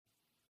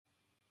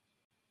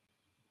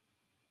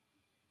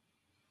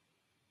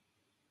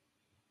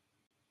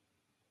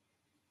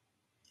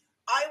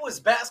Iowa's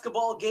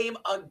basketball game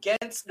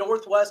against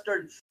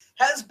Northwestern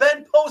has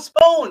been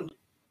postponed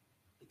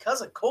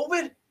because of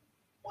COVID.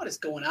 What is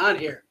going on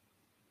here?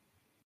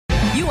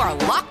 You are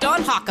Locked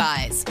On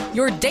Hawkeyes,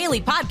 your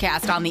daily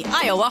podcast on the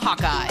Iowa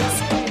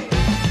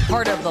Hawkeyes.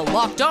 Part of the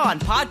Locked On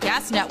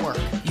Podcast Network,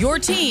 your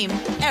team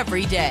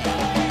every day.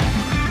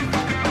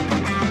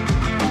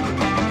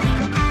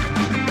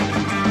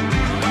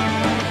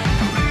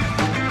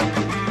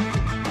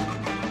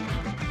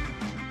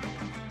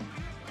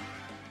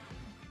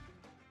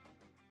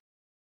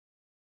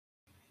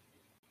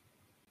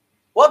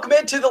 Welcome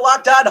into the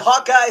Locked On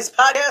Hawkeyes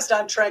podcast.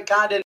 I'm Trent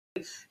Condon,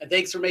 and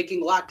thanks for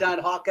making Locked On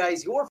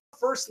Hawkeyes your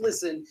first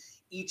listen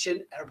each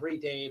and every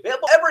day.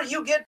 Available wherever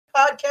you get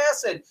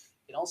podcasts, and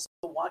you can also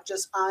watch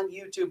us on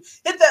YouTube.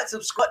 Hit that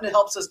subscribe button. It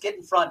helps us get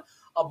in front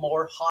of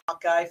more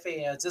Hawkeye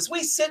fans. As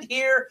we sit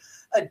here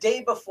a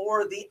day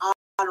before the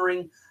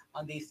honoring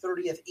on the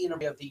 30th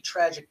anniversary of the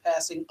tragic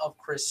passing of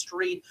Chris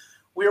Street,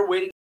 we're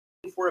waiting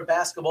for a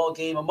basketball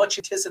game, a much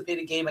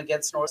anticipated game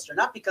against Northwestern,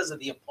 not because of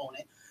the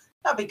opponent,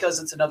 not because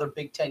it's another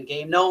Big Ten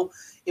game. No,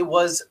 it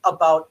was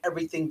about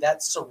everything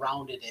that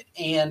surrounded it.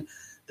 And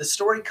the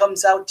story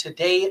comes out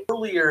today,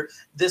 earlier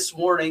this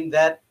morning,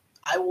 that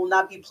I will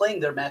not be playing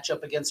their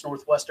matchup against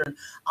Northwestern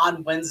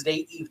on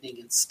Wednesday evening.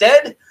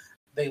 Instead,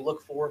 they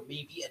look for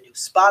maybe a new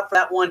spot for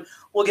that one.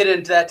 We'll get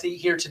into that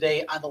here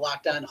today on the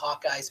Locked On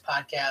Hawkeyes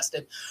podcast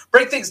and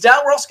break things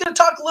down. We're also going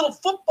to talk a little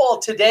football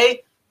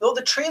today, though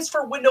the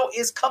transfer window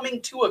is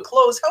coming to a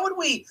close. How would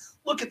we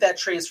look at that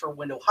transfer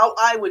window? How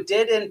Iowa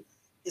did, and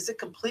is it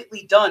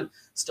completely done?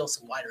 Still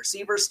some wide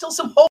receivers, still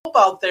some hope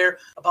out there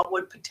about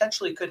what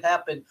potentially could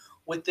happen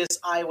with this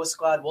Iowa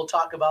squad. We'll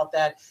talk about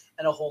that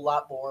and a whole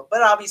lot more.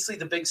 But obviously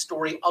the big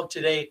story of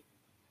today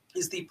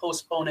is the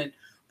postponement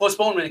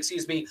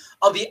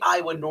of the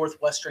Iowa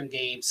Northwestern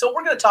game. So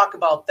we're going to talk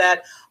about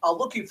that.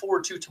 Looking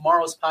forward to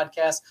tomorrow's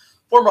podcast.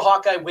 Former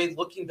Hawkeye Wade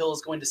Lookingbill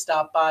is going to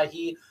stop by.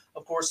 He,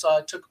 of course,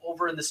 took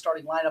over in the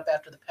starting lineup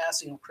after the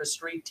passing of Chris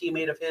Street,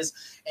 teammate of his,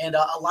 and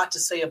a lot to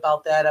say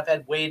about that. I've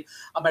had Wade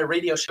on my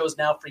radio shows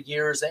now for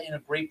years and a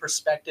great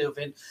perspective,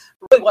 and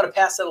really want to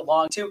pass that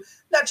along to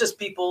not just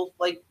people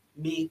like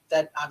me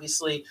that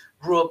obviously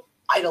grew up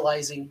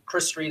idolizing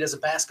Chris Street as a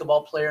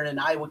basketball player and an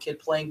Iowa kid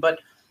playing, but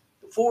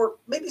for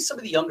maybe some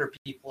of the younger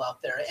people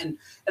out there and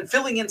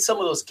filling in some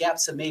of those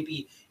gaps that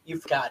maybe you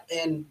forgot.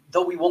 And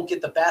though we won't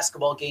get the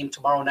basketball game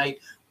tomorrow night,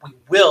 we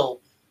will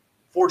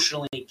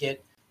fortunately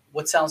get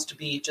what sounds to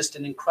be just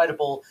an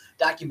incredible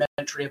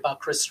documentary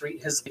about Chris Street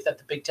and his life that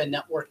the Big Ten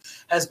Network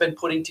has been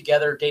putting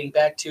together dating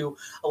back to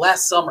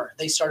last summer.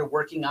 They started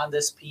working on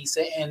this piece,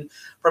 and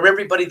from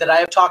everybody that I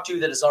have talked to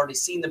that has already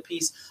seen the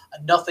piece,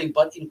 nothing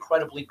but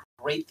incredibly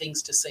great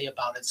things to say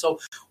about it. So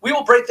we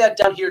will break that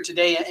down here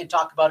today and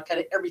talk about kind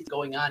of everything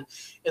going on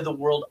in the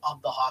world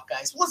of the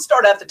Hawkeyes. Let's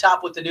start at the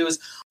top with the news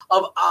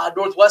of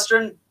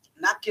Northwestern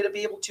not going to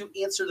be able to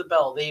answer the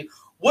bell. They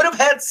would have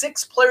had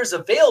 6 players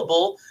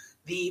available.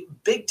 The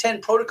Big Ten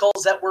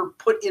protocols that were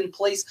put in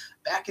place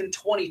back in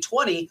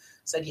 2020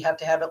 said you have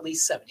to have at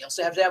least 7. You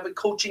also have to have a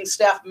coaching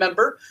staff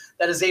member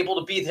that is able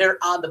to be there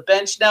on the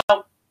bench.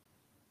 Now,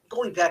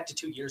 going back to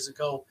 2 years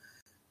ago,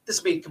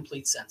 this made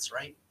complete sense,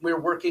 right? We're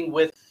working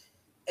with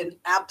an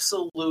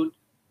absolute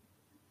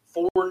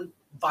foreign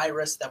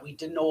virus that we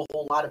didn't know a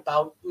whole lot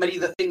about. Many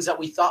of the things that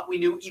we thought we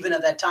knew, even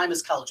at that time,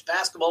 as college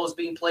basketball was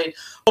being played,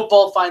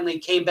 football finally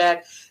came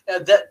back.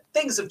 That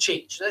things have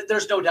changed.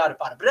 There's no doubt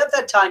about it. But at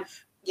that time,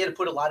 you had to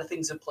put a lot of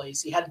things in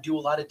place. You had to do a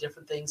lot of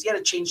different things. You had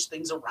to change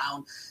things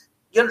around.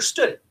 You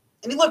understood it,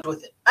 and you lived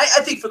with it. I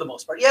think for the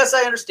most part. Yes,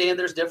 I understand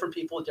there's different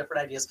people with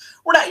different ideas.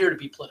 We're not here to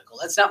be political.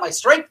 That's not my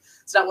strength.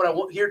 It's not what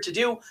I'm here to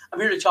do. I'm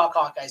here to talk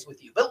Hawkeyes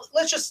with you. But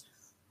let's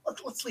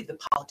leave the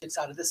politics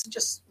out of this and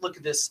just look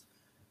at this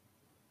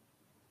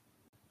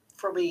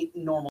from a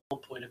normal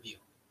point of view.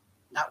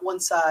 Not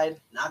one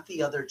side, not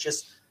the other,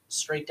 just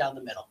straight down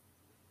the middle.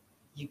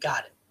 You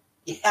got it.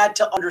 You had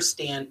to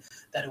understand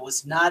that it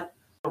was not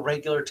a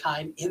regular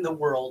time in the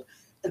world,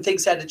 and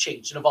things had to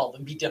change and evolve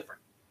and be different.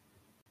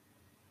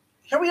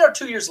 Here we are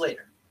 2 years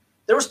later.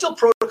 There were still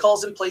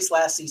protocols in place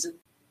last season.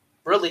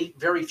 Really,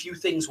 very few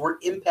things were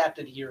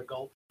impacted a year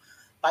ago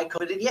by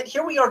COVID, and yet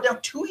here we are now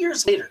 2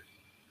 years later,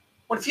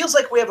 when it feels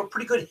like we have a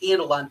pretty good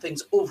handle on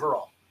things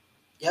overall.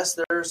 Yes,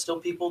 there are still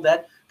people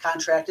that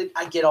contracted.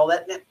 I get all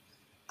that. And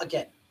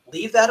again,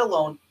 leave that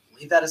alone.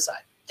 Leave that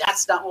aside.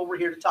 That's not what we're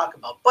here to talk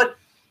about. But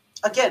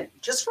again,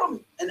 just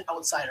from an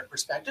outsider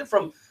perspective,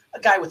 from a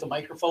guy with a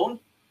microphone,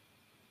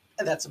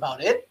 and that's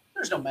about it.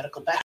 There's no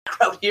medical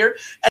background here,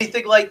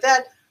 anything like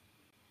that.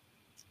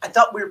 I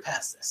thought we were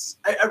past this.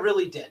 I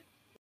really did.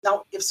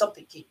 Now, if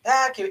something came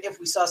back, if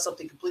we saw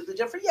something completely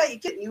different, yeah, you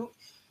get new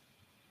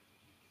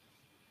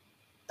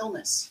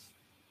illness.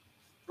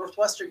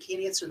 Northwestern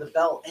can't answer the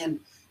bell, and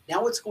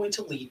now it's going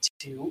to lead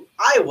to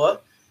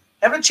Iowa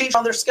having to change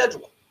on their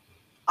schedule.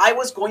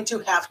 Iowa's going to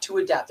have to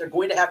adapt. They're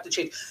going to have to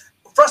change.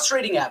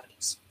 Frustrating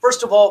avenues.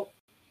 First of all,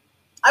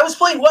 I was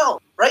playing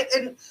well, right?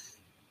 And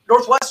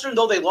Northwestern,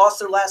 though they lost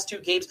their last 2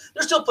 games,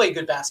 they're still playing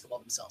good basketball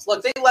themselves.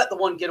 Look, they let the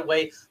one get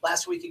away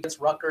last week against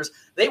Rutgers.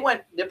 They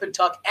went nip and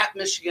tuck at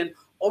Michigan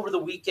over the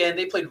weekend.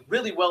 They played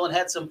really well and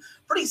had some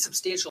pretty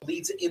substantial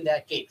leads in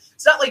that game.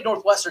 It's not like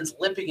Northwestern's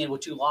limping in with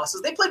 2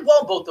 losses. They played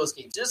well in both those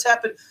games. It just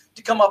happened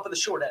to come up in the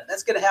short end.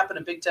 That's going to happen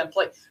in Big Ten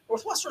play.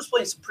 Northwestern's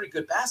playing some pretty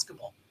good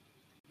basketball.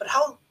 But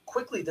how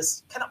quickly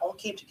this kind of all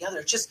came together.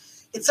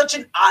 It's such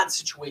an odd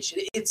situation.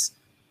 It's,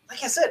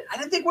 like I said, I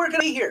didn't think we were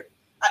going to be here.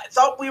 I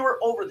thought we were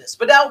over this.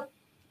 But now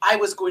I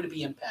was going to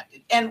be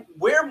impacted. And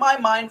where my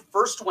mind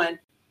first went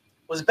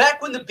was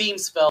back when the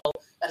beams fell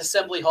at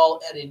Assembly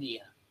Hall at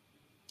Indiana.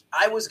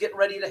 I was getting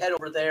ready to head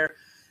over there.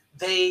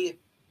 They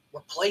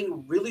were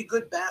playing really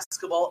good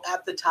basketball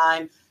at the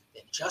time.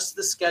 They adjusted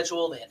the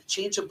schedule. They had to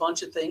change a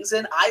bunch of things.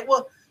 And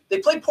Iowa, they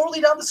played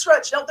poorly down the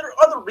stretch. Now, there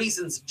are other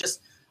reasons,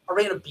 just a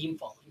random beam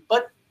falling.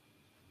 But it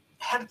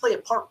had to play a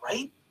part,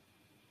 right?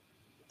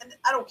 And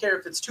I don't care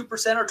if it's 2%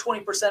 or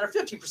 20% or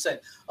 50%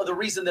 of the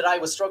reason that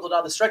Iowa struggled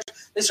down the stretch.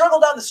 They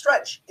struggled down the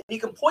stretch. And you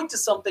can point to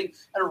something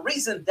and a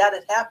reason that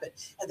it happened.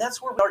 And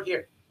that's where we are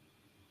here.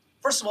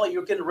 First of all,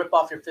 you're going to rip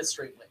off your 5th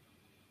straight win.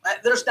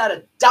 There's not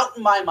a doubt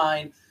in my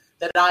mind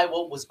that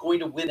Iowa was going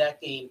to win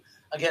that game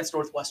against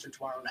Northwestern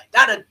tomorrow night.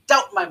 Not a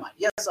doubt in my mind.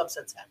 Yes,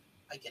 upsets happen.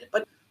 I get it.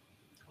 But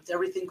with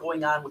everything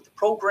going on with the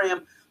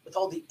program, with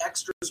all the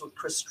extras, with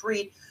Chris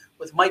Street,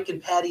 with Mike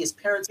and Patty, his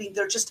parents being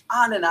there, just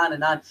on and on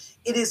and on,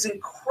 it is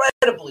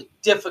incredibly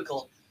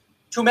difficult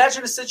to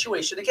imagine a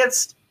situation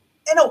against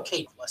an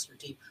okay Northwestern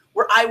team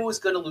where Iowa was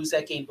going to lose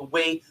that game the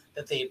way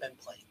that they have been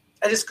playing.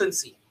 I just couldn't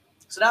see it.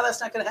 So now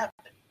that's not going to happen.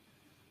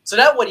 So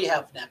now what do you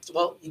have next?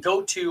 Well, you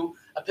go to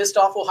a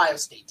pissed-off Ohio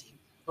State team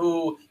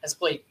who has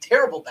played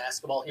terrible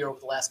basketball here over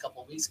the last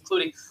couple of weeks,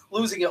 including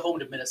losing at home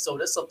to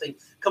Minnesota, something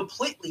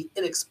completely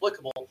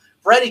inexplicable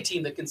for any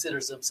team that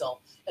considers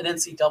themselves an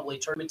NCAA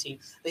tournament team.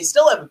 They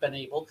still haven't been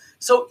able.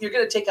 So you're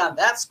going to take on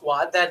that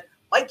squad that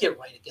might get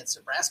right against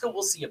Nebraska.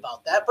 We'll see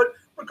about that. But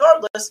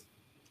regardless,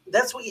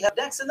 that's what you have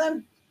next. And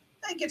then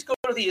you get to go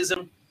to the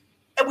ISM,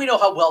 and we know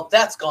how well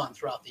that's gone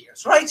throughout the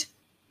years, right?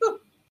 Whew.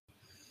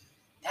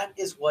 That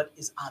is what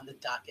is on the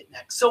docket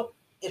next. So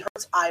it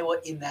hurts Iowa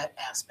in that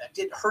aspect.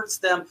 It hurts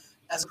them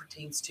as it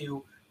pertains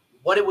to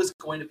what it was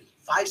going to be.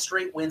 5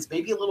 straight wins,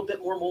 maybe a little bit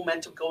more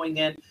momentum going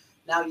in.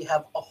 Now you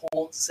have a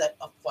whole set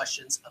of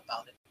questions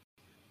about it.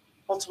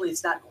 Ultimately,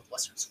 it's not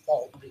Northwestern's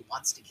fault. Nobody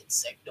wants to get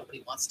sick.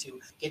 Nobody wants to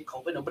get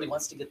COVID. Nobody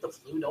wants to get the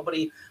flu.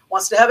 Nobody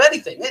wants to have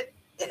anything.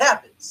 It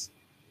happens.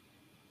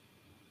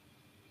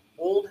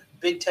 Old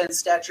Big Ten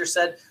stature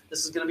said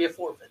this is going to be a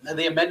forfeit. And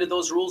they amended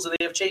those rules and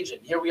they have changed it.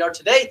 And here we are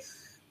today,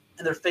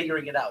 and they're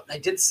figuring it out. And I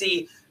did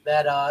see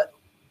that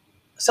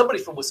somebody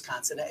from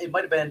Wisconsin, it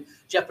might have been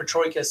Jeff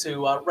Petroikas,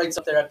 who writes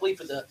up there, I believe,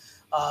 for the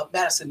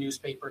Madison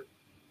newspaper,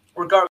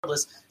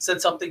 regardless,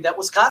 said something that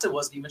Wisconsin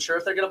wasn't even sure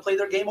if they're going to play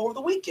their game over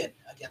the weekend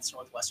against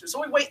Northwestern.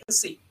 So we wait and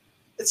see.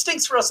 It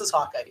stinks for us as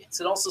Hawkeye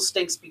fans. It also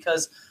stinks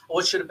because of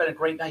what should have been a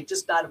great night,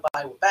 just not of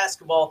Iowa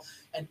basketball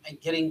and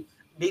getting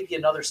maybe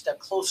another step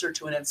closer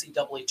to an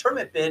NCAA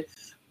tournament bid.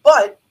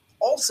 But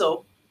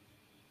also,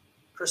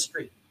 Chris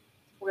Street.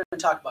 We're going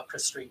to talk about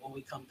Chris Street when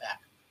we come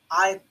back.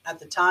 I, at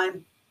the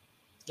time,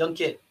 young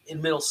kid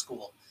in middle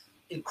school,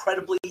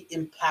 incredibly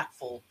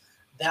impactful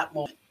that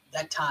moment,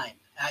 that time.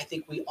 And I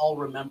think we all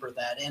remember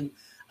that. And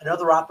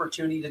another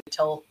opportunity to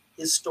tell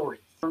his story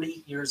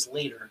 30 years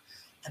later.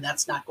 And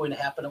that's not going to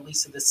happen, at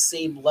least at the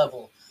same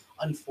level,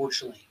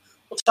 unfortunately.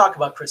 We'll talk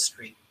about Chris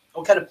Street,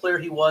 what kind of player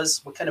he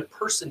was, what kind of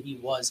person he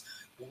was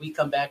when we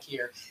come back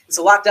here. It's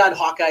a Locked On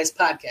Hawkeyes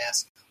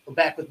podcast. We're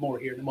back with more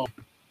here in a moment.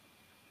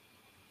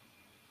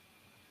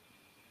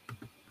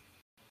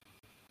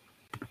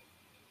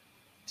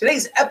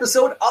 Today's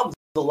episode of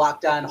the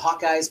Locked On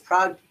Hawkeyes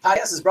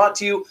podcast is brought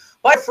to you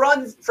by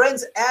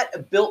friends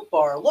at Built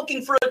Bar.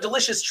 Looking for a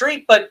delicious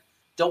treat, but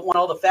don't want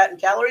all the fat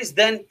and calories?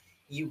 Then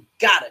you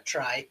gotta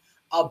try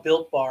a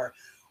Built Bar.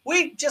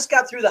 We just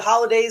got through the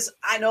holidays.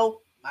 I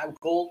know my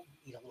goal,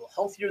 eat a little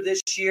healthier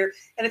this year.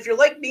 And if you're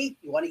like me,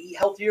 you want to eat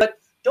healthier, but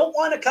don't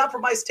want to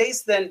compromise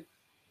taste, then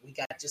we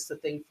got just the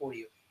thing for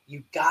you.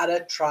 You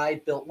gotta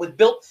try Built. With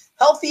Built,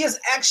 healthy is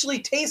actually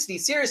tasty.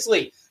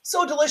 Seriously,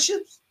 so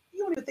delicious.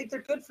 You don't even think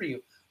they're good for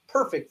you.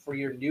 Perfect for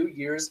your New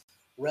Year's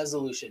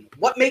resolution.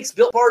 What makes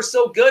Built Bars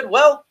so good?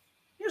 Well,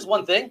 here's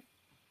one thing.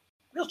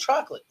 Real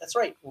chocolate. That's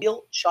right,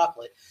 real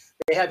chocolate.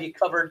 They have you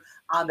covered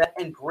on that,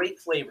 and great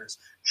flavors.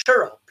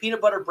 Churro,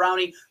 peanut butter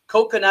brownie,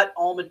 coconut,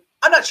 almond.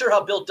 I'm not sure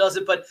how Built does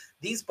it, but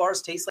these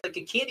bars taste like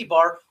a candy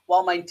bar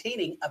while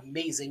maintaining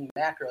amazing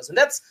macros. And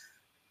that's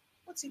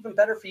what's even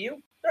better for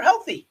you. They're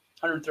healthy.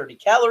 130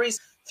 calories,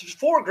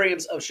 4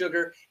 grams of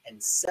sugar,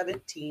 and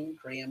 17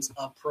 grams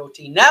of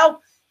protein. Now,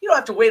 you don't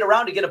have to wait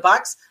around to get a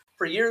box.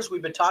 For years,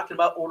 we've been talking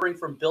about ordering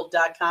from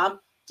Built.com.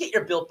 Get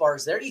your Built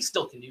Bars there. You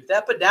still can do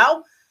that. But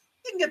now,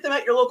 you can get them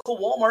at your local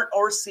Walmart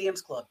or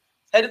Sam's Club.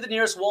 Head to the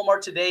nearest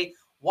Walmart today,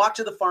 walk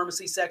to the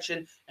pharmacy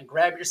section, and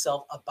grab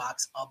yourself a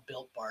box of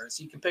Built Bars.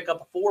 You can pick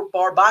up a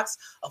 4-bar box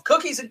of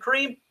cookies and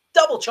cream,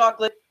 double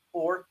chocolate,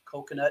 or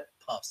coconut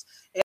puffs.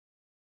 And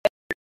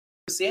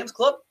Sam's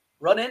Club,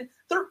 running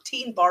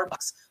 13 bar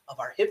box of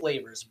our hit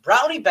flavors,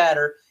 brownie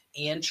batter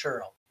and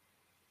churro.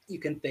 You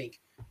can thank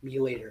me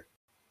later.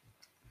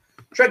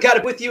 Trent got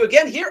it with you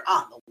again here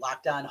on the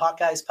Locked On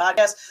Hawkeyes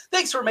podcast.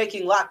 Thanks for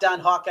making Locked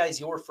On Hawkeyes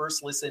your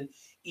first listen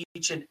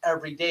each and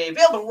every day.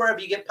 Available wherever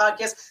you get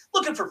podcasts.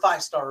 Looking for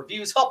 5-star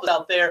reviews. Help us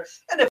out there.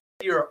 And if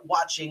you're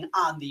watching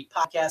on the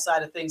podcast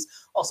side of things,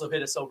 also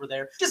hit us over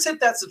there. Just hit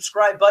that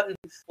subscribe button.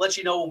 Let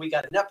you know when we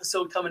got an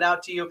episode coming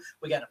out to you.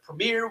 We got a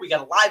premiere. We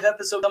got a live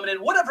episode coming in.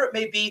 Whatever it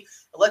may be,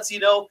 it lets you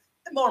know.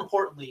 And more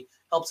importantly,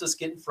 helps us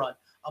get in front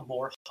of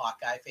more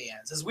Hawkeye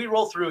fans. As we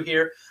roll through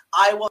here,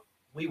 Iowa,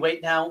 we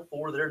wait now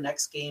for their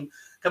next game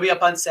coming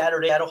up on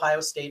Saturday at Ohio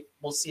State.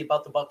 We'll see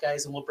about the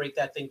Buckeyes, and we'll break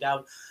that thing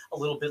down a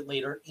little bit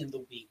later in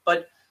the week.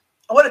 But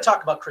I want to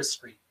talk about Chris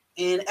Street.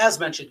 And as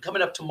mentioned,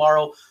 coming up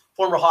tomorrow,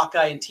 former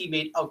Hawkeye and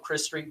teammate of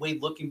Chris Street,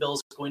 Wade Lookingbill,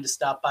 is going to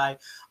stop by.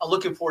 I'm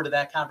looking forward to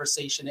that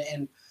conversation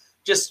and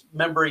just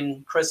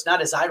remembering Chris, not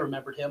as I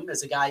remembered him,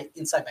 as a guy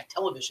inside my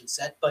television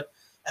set, but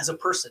as a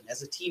person,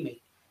 as a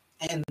teammate,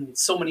 and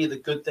so many of the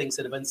good things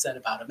that have been said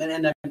about him.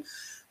 And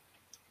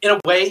in a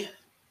way,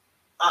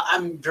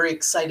 I'm very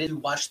excited to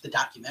watch the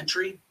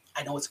documentary.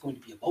 I know it's going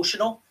to be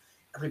emotional.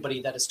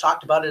 Everybody that has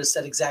talked about it has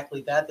said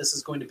exactly that. This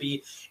is going to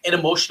be an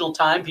emotional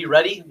time. Be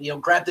ready.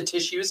 Grab the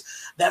tissues.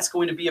 That's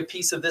going to be a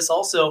piece of this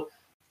also.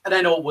 And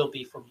I know it will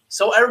be for me.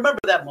 So I remember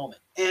that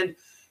moment. And,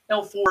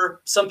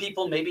 for some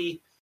people,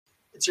 maybe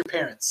it's your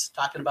parents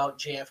talking about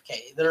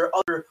JFK. There are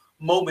other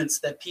moments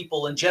that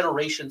people and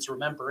generations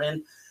remember.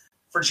 And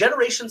for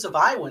generations of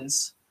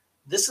Iowans,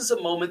 this is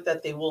a moment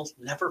that they will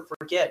never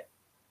forget.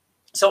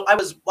 So I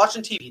was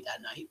watching TV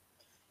that night,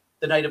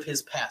 the night of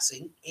his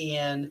passing,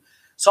 and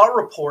saw a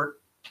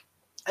report,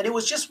 and it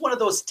was just one of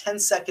those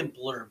 10-second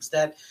blurbs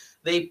that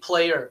they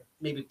play, or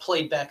maybe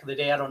played back in the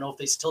day. I don't know if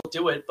they still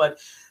do it,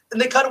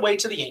 and they cut away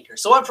to the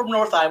anchors. So I'm from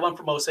North Iowa, I'm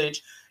from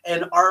Osage,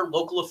 and our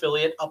local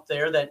affiliate up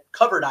there that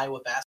covered Iowa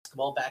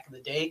basketball back in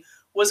the day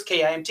was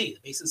KIMT, the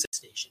Basin 6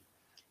 station.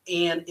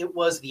 And it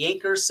was the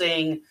anchor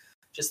saying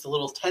just a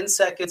little 10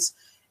 seconds,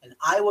 an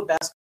Iowa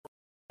basketball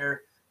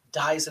player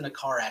dies in a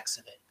car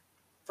accident.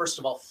 First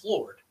of all,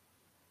 floored.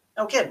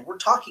 Now, again, we're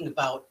talking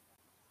about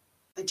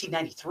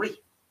 1993. There's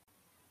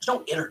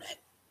no internet,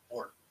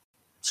 or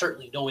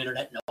certainly no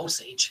internet in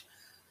Osage.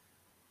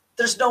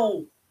 There's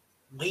no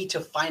way to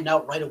find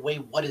out right away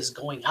what is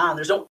going on.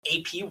 There's no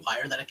AP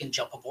wire that I can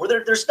jump aboard.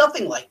 There's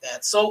nothing like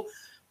that. So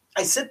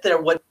I sit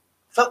there what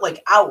felt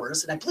like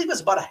hours, and I believe it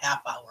was about a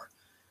half hour,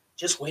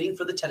 just waiting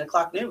for the 10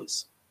 o'clock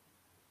news.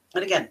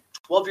 And again,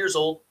 12 years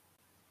old,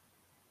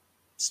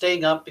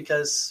 staying up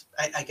because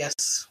I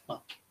guess,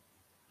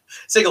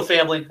 single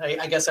family,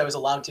 I guess I was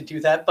allowed to do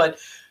that. But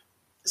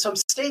so I'm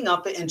staying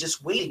up and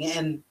just waiting.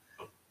 And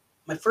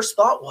my first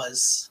thought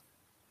was,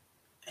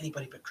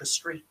 anybody but Chris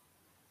Street.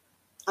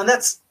 And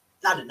that's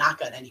not a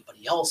knock on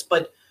anybody else,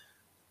 but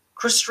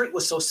Chris Street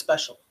was so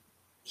special.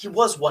 He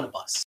was one of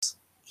us.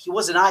 He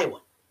was an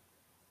Iowan.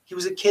 He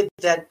was a kid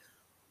that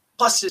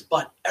busted his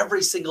butt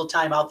every single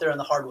time out there on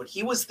the hardwood.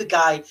 He was the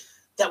guy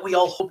that we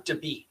all hoped to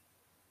be.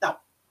 Now,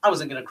 I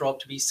wasn't going to grow up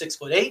to be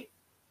 6'8".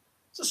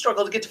 It's a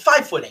struggle to get to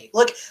 5'8".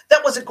 Look,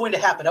 that wasn't going to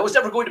happen. I was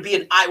never going to be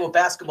an Iowa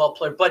basketball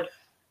player, but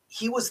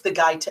he was the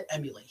guy to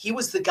emulate. He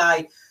was the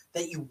guy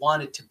that you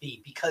wanted to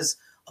be because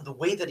of the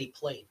way that he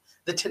played,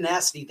 the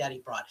tenacity that he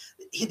brought.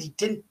 He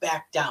didn't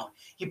back down.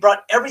 He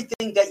brought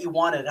everything that you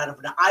wanted out of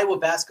an Iowa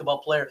basketball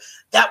player.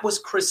 That was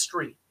Chris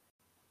Street.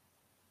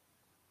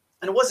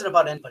 And it wasn't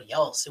about anybody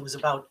else. It was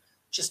about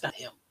just not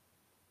him.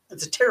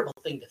 It's a terrible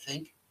thing to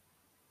think.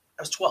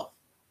 I was 12.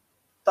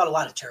 Thought a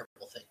lot of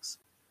terrible things.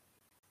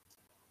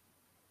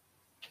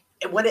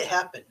 And when it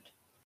happened,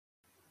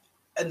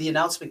 and the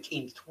announcement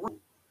came through,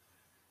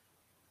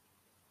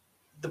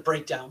 the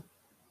breakdown,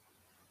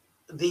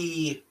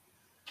 the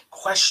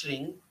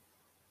questioning,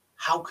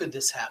 how could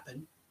this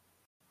happen?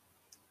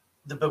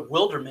 The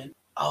bewilderment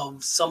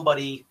of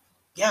somebody,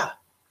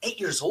 8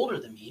 years older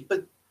than me,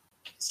 but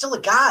still a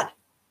god.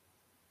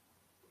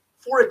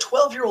 For a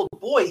 12-year-old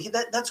boy,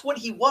 that's what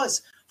he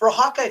was. For a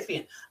Hawkeye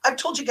fan, I've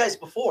told you guys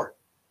before,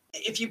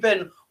 if you've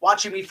been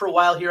watching me for a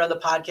while here on the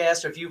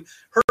podcast, or if you've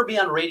heard me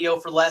on radio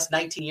for the last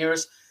 19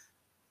 years,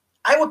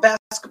 Iowa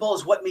basketball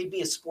is what made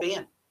me a sport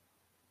fan.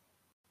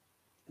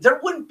 There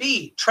wouldn't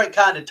be Trent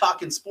Condon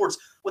talking sports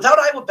without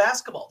Iowa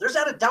basketball. There's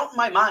not a doubt in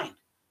my mind.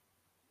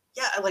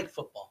 Yeah, I like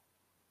football.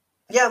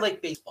 Yeah, I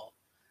like baseball.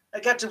 I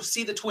got to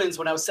see the Twins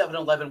when I was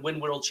 7-11 win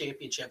world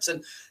championships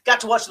and got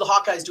to watch the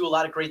Hawkeyes do a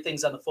lot of great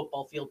things on the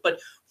football field. But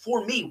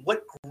for me,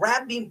 what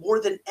grabbed me more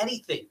than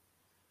anything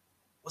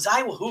was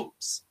Iowa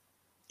hoops.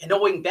 And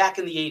knowing back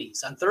in the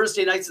 80s, on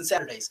Thursday nights and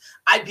Saturdays,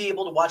 I'd be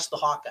able to watch the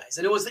Hawkeyes.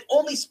 And it was the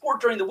only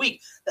sport during the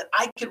week that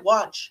I could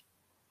watch.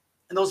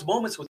 And those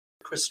moments with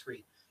Chris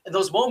Street, and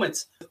those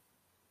moments with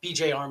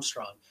B.J.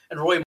 Armstrong, and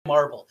Roy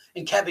Marble,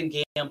 and Kevin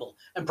Gamble,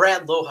 and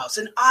Brad Lohaus,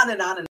 and on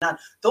and on and on.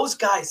 Those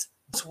guys,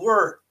 those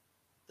were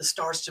the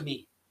stars to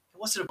me. It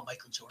wasn't about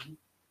Michael Jordan.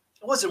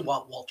 It wasn't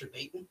about Walter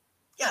Payton.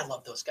 Yeah, I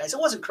love those guys. It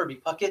wasn't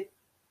Kirby Puckett.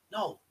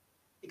 No,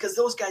 because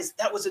those guys,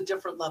 that was a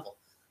different level.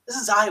 This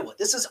is Iowa.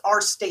 This is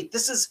our state.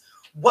 This is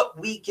what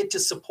we get to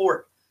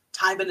support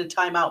time in and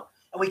time out.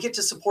 And we get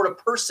to support a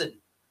person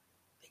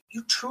that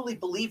you truly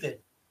believe in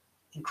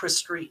Chris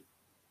Street.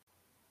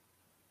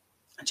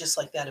 And just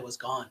like that, it was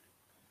gone.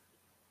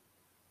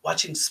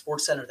 Watching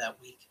SportsCenter that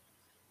week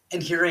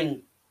and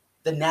hearing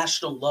the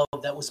national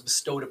love that was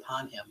bestowed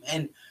upon him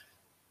and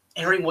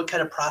hearing what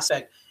kind of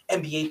prospect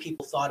NBA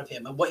people thought of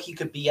him and what he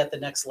could be at the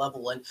next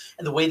level and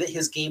the way that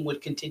his game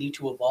would continue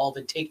to evolve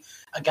and take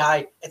a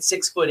guy at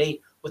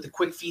 6'8" with the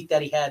quick feet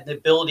that he had and the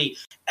ability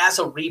as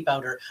a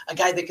rebounder, a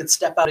guy that could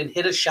step out and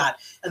hit a shot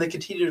and the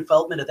continued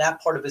development of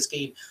that part of his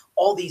game,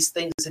 all these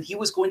things. And he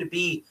was going to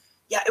be,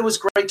 it was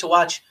great to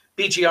watch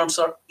B.J.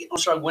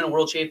 Armstrong win a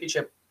world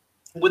championship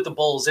with the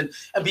Bulls and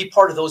be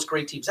part of those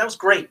great teams. That was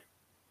great.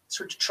 It's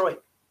for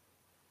Detroit,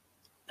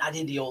 not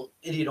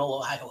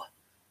Indianola, Iowa.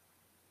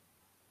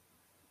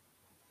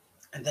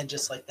 And then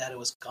just like that, it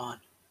was gone.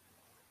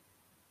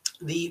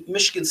 The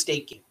Michigan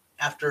State game,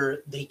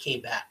 after they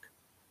came back,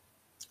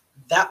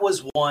 that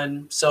was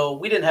one. So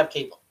we didn't have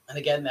cable. And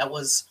again, that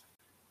was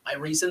my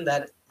reason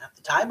that at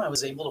the time I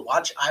was able to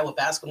watch Iowa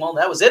basketball.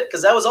 That was it,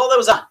 because that was all that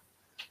was on.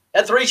 I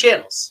had 3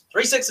 channels,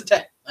 3, 6, and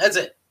 10. That's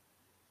it.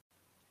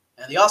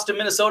 And the Austin,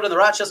 Minnesota, and the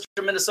Rochester,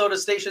 Minnesota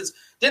stations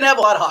didn't have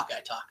a lot of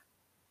Hawkeye talk.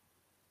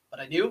 But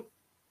I knew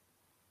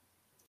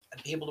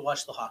I'd be able to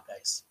watch the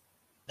Hawkeyes.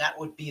 That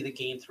would be the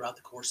game throughout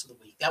the course of the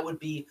week. That would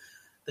be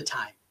the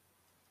time.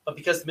 But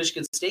because the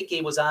Michigan State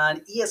game was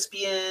on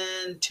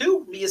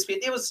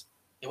ESPN2,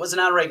 it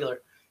wasn't on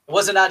regular. It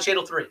wasn't on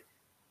Channel 3.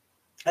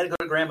 I had to go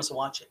to Grandma's and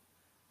watch it.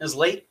 It was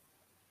late.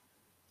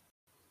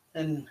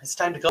 And it's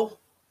time to go.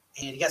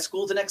 And you got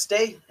school the next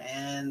day.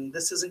 And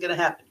this isn't going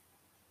to happen.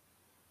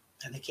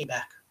 And they came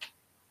back.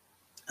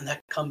 And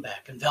that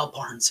comeback. And Val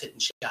Barnes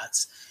hitting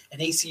shots.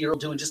 And AC Earl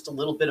doing just a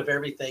little bit of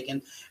everything.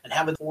 And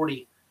having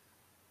 40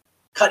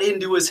 cut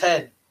into his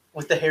head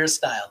with the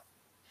hairstyle.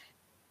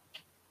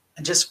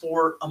 And just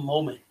for a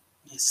moment,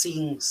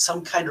 seeing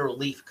some kind of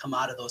relief come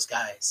out of those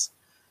guys.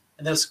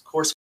 And then, of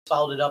course,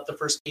 followed it up the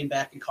first game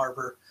back in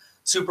Carver.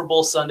 Super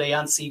Bowl Sunday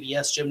on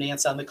CBS, Jim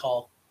Nantz on the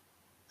call.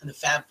 And the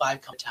Fab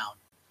Five come to town.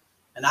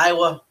 And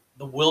Iowa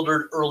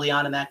bewildered early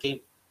on in that game.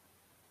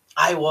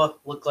 Iowa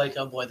looked like,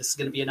 oh boy, this is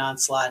going to be an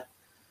onslaught.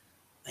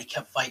 They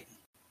kept fighting.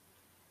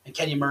 And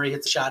Kenyon Murray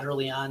hits a shot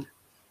early on.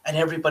 And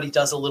everybody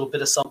does a little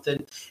bit of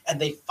something. And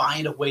they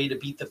find a way to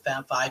beat the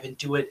Fab Five and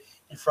do it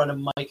in front of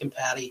Mike and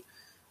Patty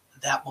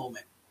that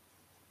moment.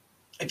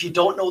 If you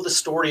don't know the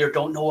story or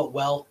don't know it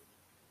well,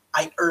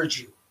 I urge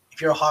you,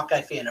 if you're a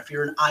Hawkeye fan, if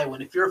you're an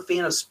Iowan, if you're a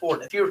fan of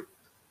sport, if you're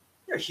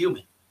a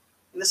human,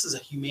 and this is a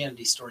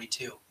humanity story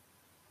too.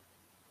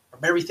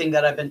 From everything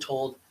that I've been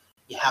told,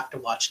 you have to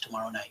watch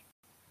tomorrow night.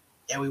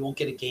 Yeah, we won't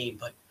get a game,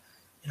 but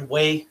in a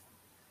way,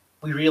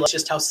 we realize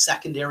just how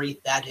secondary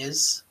that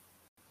is.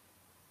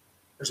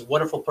 There's a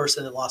wonderful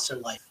person that lost their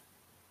life.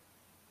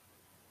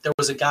 There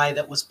was a guy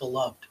that was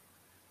beloved,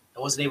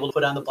 that wasn't able to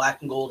put on the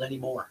black and gold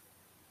anymore.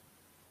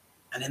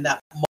 And in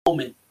that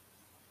moment,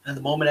 and in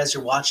the moment as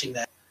you're watching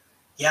that,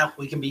 yeah,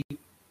 we can be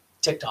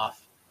ticked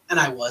off. And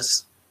I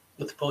was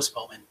with the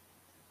postponement.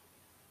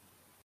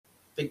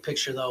 Big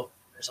picture, though,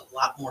 there's a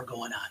lot more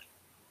going on.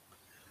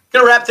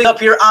 Going to wrap things up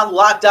here on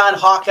Locked On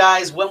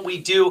Hawkeyes. When we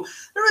do,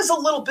 there is a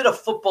little bit of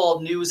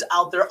football news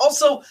out there.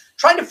 Also,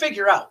 trying to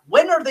figure out,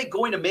 when are they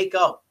going to make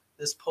up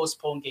this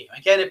postponed game?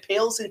 Again, it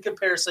pales in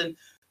comparison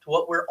to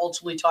what we're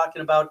ultimately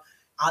talking about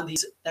on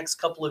these next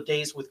couple of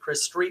days with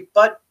Chris Street.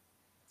 But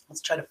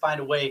let's try to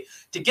find a way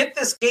to get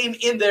this game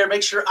in there,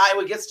 make sure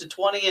Iowa gets to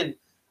 20 and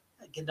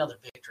get another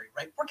victory,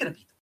 right? We're going to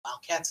beat the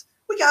Wildcats.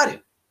 We got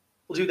to.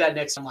 We'll do that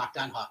next on Locked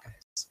On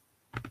Hawkeyes.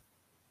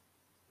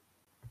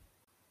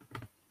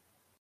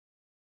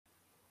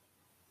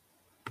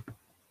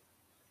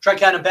 Trent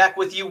Condon back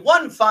with you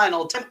one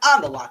final time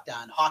on the Locked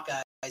On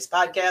Hawkeyes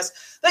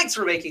podcast. Thanks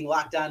for making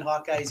Locked On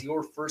Hawkeyes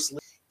your first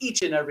listen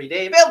each and every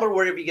day. Available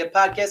wherever you get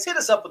podcasts. Hit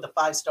us up with a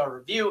 5-star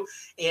review.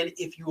 And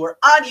if you are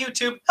on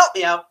YouTube, help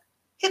me out.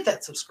 Hit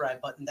that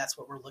subscribe button. That's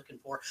what we're looking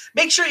for.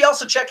 Make sure you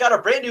also check out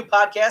our brand new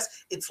podcast.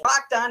 It's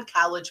Locked On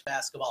College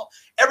Basketball.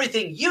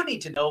 Everything you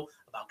need to know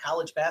about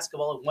college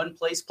basketball in one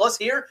place. Plus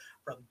here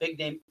from big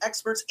name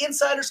experts,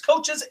 insiders,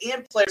 coaches,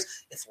 and players.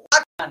 It's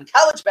Locked On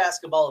College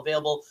Basketball,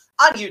 available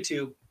on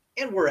YouTube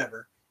and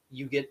wherever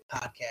you get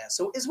podcasts.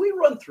 So as we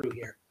run through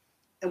here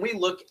and we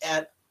look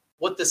at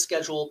what the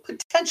schedule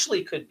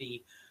potentially could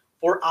be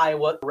for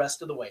Iowa the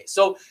rest of the way.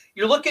 So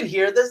you're looking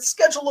here, the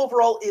schedule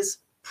overall is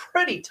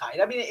pretty tight.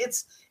 I mean,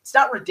 it's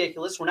not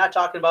ridiculous. We're not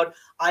talking about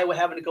Iowa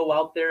having to go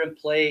out there and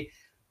play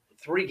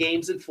 3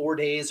 games in 4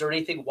 days or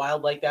anything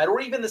wild like that, or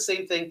even the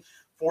same thing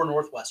for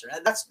Northwestern.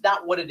 That's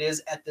not what it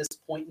is at this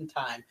point in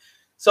time.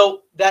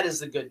 So that is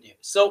the good news.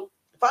 So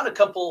I found a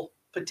couple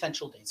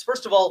potential dates.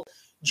 First of all,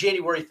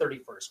 January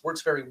 31st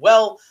works very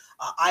well.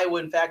 Iowa,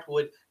 in fact,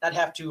 would not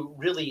have to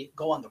really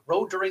go on the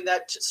road during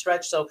that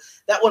stretch. So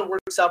that one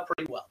works out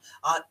pretty well.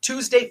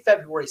 Tuesday,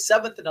 February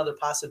 7th, another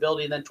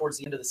possibility. And then towards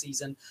the end of the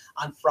season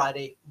on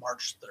Friday,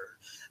 March 3rd.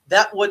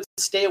 That would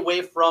stay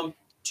away from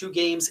 2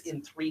 games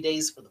in 3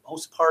 days for the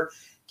most part.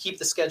 keep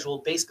the schedule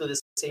basically the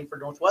same for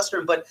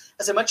Northwestern. But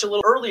as I mentioned a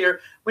little earlier,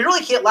 we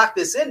really can't lock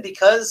this in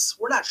because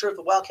we're not sure if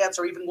the Wildcats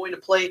are even going to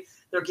play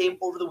their game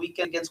over the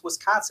weekend against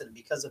Wisconsin.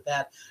 Because of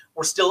that,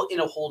 we're still in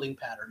a holding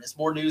pattern. As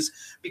more news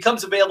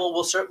becomes available,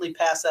 we'll certainly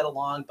pass that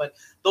along. But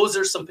those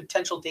are some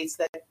potential dates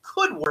that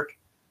could work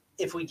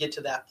if we get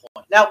to that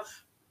point. Now,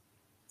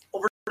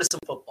 over to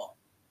some football.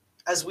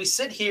 As we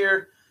sit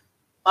here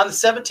on the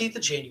 17th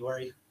of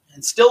January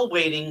and still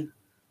waiting,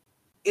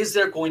 is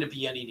there going to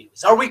be any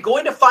news? Are we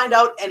going to find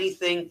out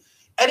anything,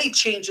 any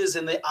changes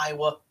in the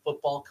Iowa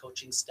football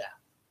coaching staff?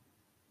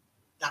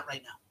 Not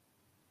right now.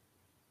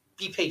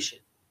 Be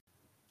patient.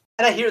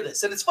 And I hear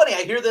this, and it's funny,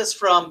 I hear this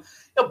from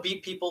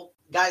beat people,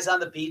 guys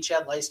on the beat,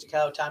 Chad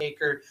Leistikow, Tom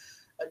Baker,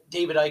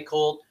 David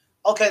Eicholt,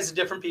 all kinds of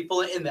different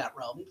people in that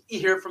realm. You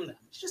hear it from them.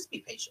 Just be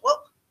patient.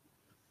 Well,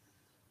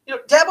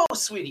 Dabo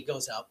Swinney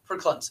goes out for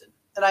Clemson,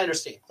 and I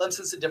understand.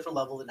 Clemson's a different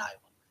level than Iowa.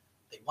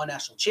 They won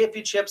national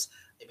championships.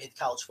 They made the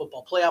college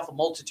football playoff a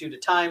multitude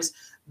of times.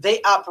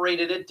 They operate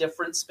in a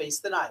different space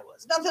than Iowa.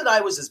 It's not that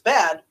Iowa's is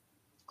bad.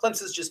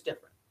 Clemson's just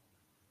different.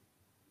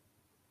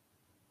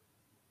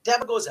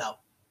 Dabo goes out,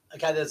 a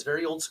guy that's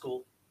very old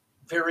school,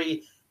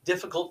 very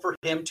difficult for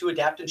him to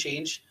adapt and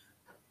change,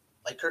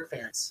 like Kirk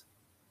Ferentz.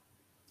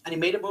 And he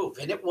made a move,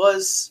 and it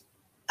was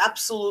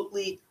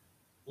absolutely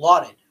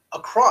lauded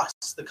across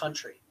the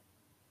country.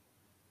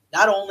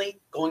 Not only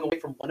going away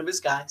from one of his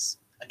guys,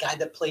 a guy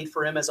that played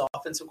for him as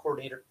offensive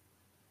coordinator,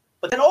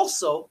 but then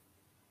also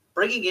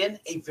bringing in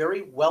a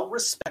very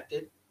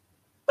well-respected,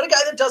 but a guy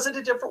that does it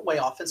a different way,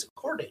 offensive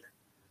coordinator.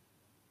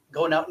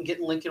 Going out and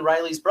getting Lincoln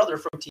Riley's brother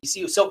from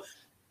TCU. So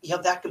you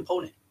have that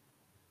component.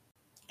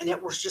 And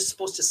yet we're just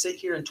supposed to sit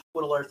here and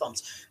twiddle our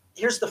thumbs.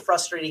 Here's the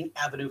frustrating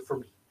avenue for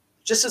me,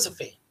 just as a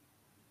fan,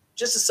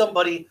 just as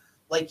somebody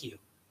like you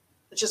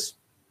that just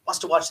wants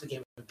to watch the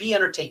game, be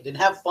entertained and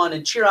have fun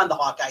and cheer on the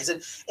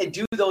Hawkeyes and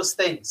do those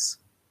things.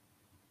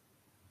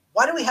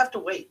 Why do we have to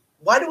wait?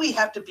 Why do we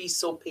have to be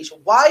so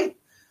patient? Why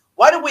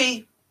do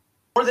we,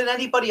 more than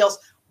anybody else,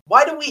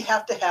 why do we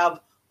have to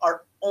have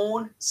our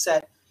own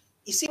set?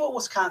 You see what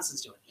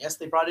Wisconsin's doing. Yes,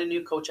 they brought in a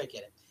new coach. I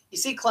get it. You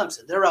see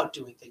Clemson. They're out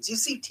doing things. You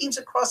see teams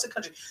across the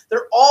country.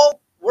 They're all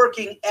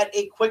working at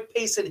a quick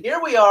pace. And here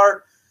we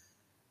are,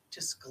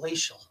 just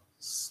glacial,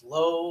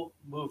 slow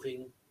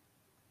moving,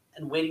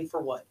 and waiting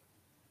for what?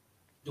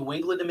 New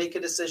England to make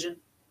a decision,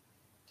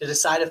 to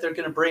decide if they're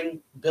going to bring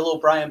Bill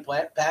O'Brien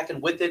back,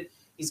 and with it,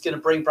 he's going to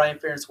bring Brian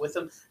Ferentz with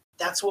him.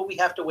 That's what we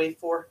have to wait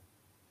for.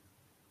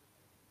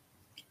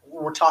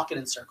 We're talking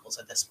in circles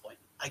at this point.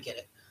 I get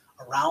it.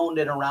 Around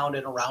and around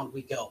and around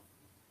we go.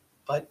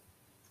 But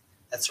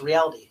that's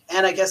reality.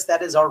 And I guess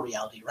that is our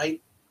reality,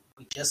 right?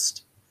 We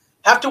just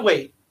have to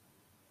wait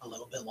a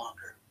little bit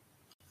longer.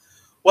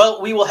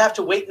 Well, we will have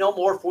to wait no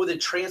more for the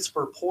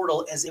transfer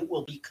portal, as it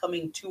will be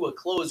coming to a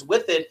close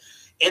with it.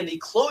 And the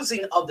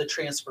closing of the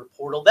transfer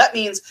portal, that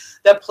means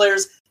that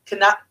players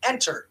cannot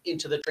enter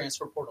into the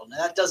transfer portal. Now,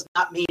 that does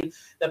not mean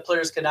that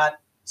players cannot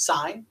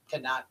sign,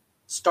 cannot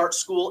start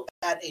school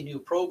at a new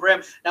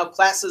program. Now,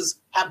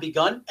 classes have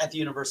begun at the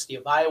University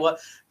of Iowa.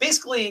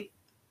 Basically,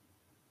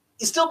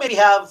 you still maybe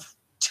have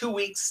 2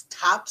 weeks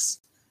tops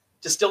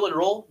to still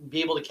enroll and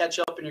be able to catch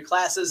up in your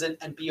classes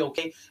and be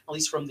okay, at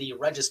least from the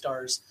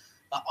registrar's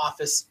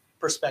office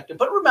perspective.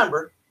 But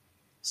remember,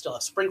 still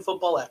have spring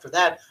football after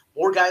that.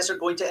 More guys are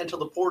going to enter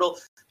the portal.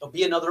 There'll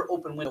be another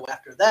open window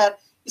after that.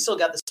 You still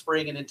got the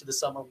spring and into the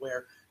summer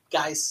where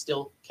guys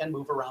still can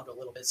move around a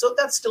little bit. So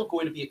that's still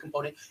going to be a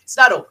component. It's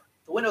not over.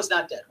 The window's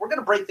not dead. We're going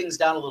to break things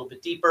down a little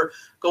bit deeper,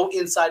 go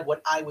inside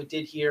what Iowa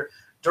did here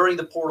during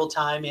the portal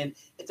time, and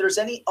if there's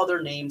any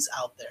other names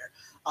out there.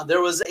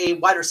 There was a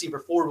wide receiver,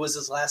 Ford was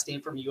his last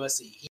name, from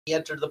USC. He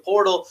entered the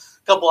portal.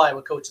 A couple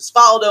Iowa coaches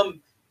followed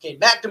him. Kane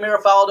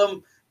McNamara followed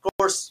him. Of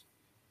course,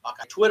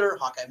 Hawkeye Twitter,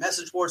 Hawkeye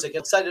message boards, they get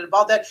excited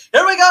about that.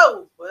 Here we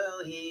go.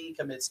 Well, he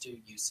commits to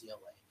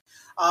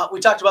UCLA. We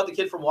talked about the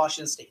kid from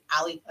Washington State.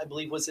 Ali, I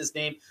believe was his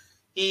name.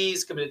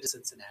 He's committed to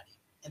Cincinnati,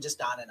 and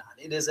just on and on.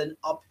 It is an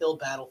uphill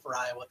battle for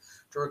Iowa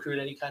to recruit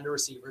any kind of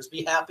receivers.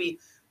 Be happy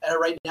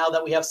right now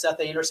that we have Seth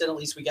Anderson. At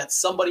least we got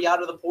somebody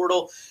out of the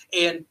portal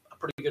and a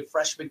pretty good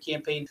freshman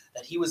campaign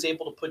that he was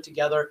able to put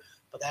together,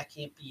 but that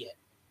can't be it.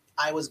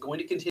 Iowa's going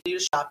to continue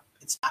to shop.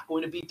 It's not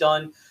going to be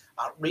done.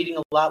 Reading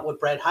a lot what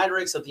Brad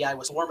Heinrichs of the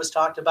Iowa Swarm has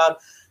talked about.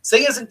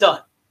 Saying isn't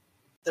done.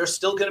 They're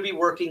still going to be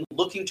working,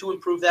 looking to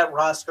improve that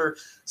roster,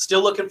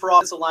 still looking for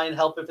offensive line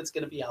help if it's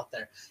going to be out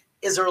there.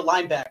 Is there a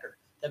linebacker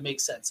that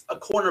makes sense? A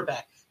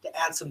cornerback to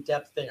add some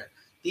depth there.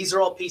 These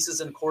are all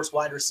pieces, and of course,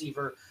 wide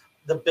receiver,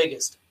 the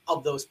biggest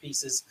of those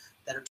pieces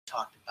that are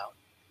talked about.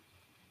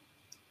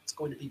 It's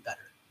going to be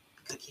better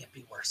because it can't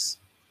be worse.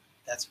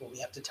 That's what we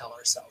have to tell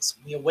ourselves.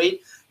 We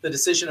await the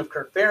decision of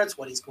Kirk Ferentz,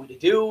 what he's going to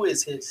do.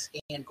 Is his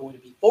hand going to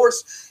be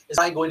forced? Is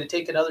he going to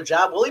take another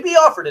job? Will he be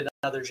offered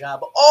another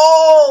job?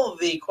 All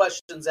the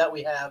questions that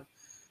we have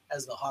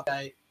as the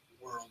Hawkeye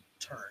world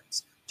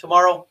turns.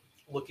 Tomorrow,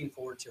 looking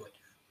forward to it.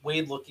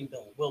 Wade Looking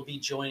Bill will be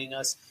joining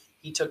us.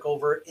 He took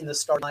over in the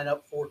start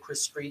lineup for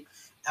Chris Street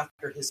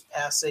after his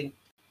passing.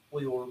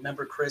 We will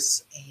remember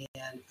Chris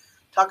and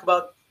talk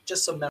about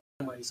just some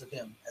memories of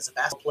him as a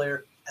basketball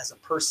player, as a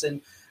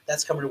person.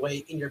 That's coming your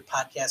way in your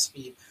podcast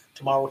feed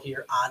tomorrow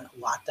here on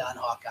Locked On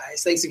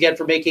Hawkeyes. Thanks again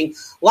for making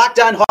Locked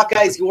On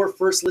Hawkeyes your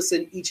first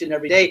listen each and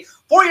every day.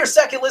 For your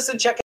second listen,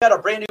 check out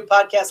our brand new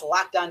podcast,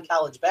 Locked On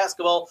College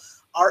Basketball.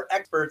 Our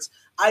experts,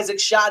 Isaac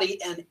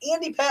Shoddy and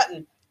Andy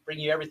Patton, bring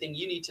you everything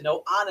you need to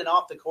know on and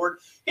off the court.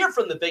 Hear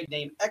from the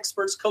big-name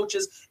experts,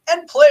 coaches,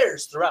 and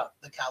players throughout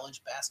the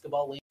college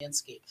basketball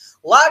landscape.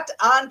 Locked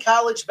On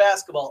College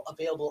Basketball,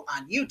 available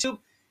on YouTube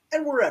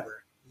and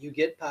wherever you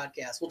get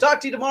podcasts. We'll talk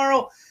to you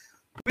tomorrow.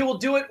 We will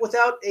do it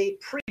without a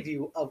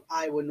preview of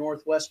Iowa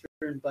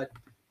Northwestern, but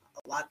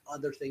a lot of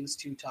other things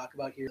to talk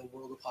about here in the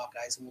world of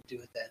Hawkeyes, and we'll do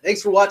it then.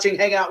 Thanks for watching.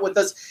 Hang out with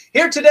us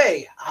here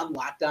today on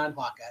Locked On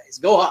Hawkeyes.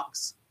 Go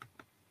Hawks!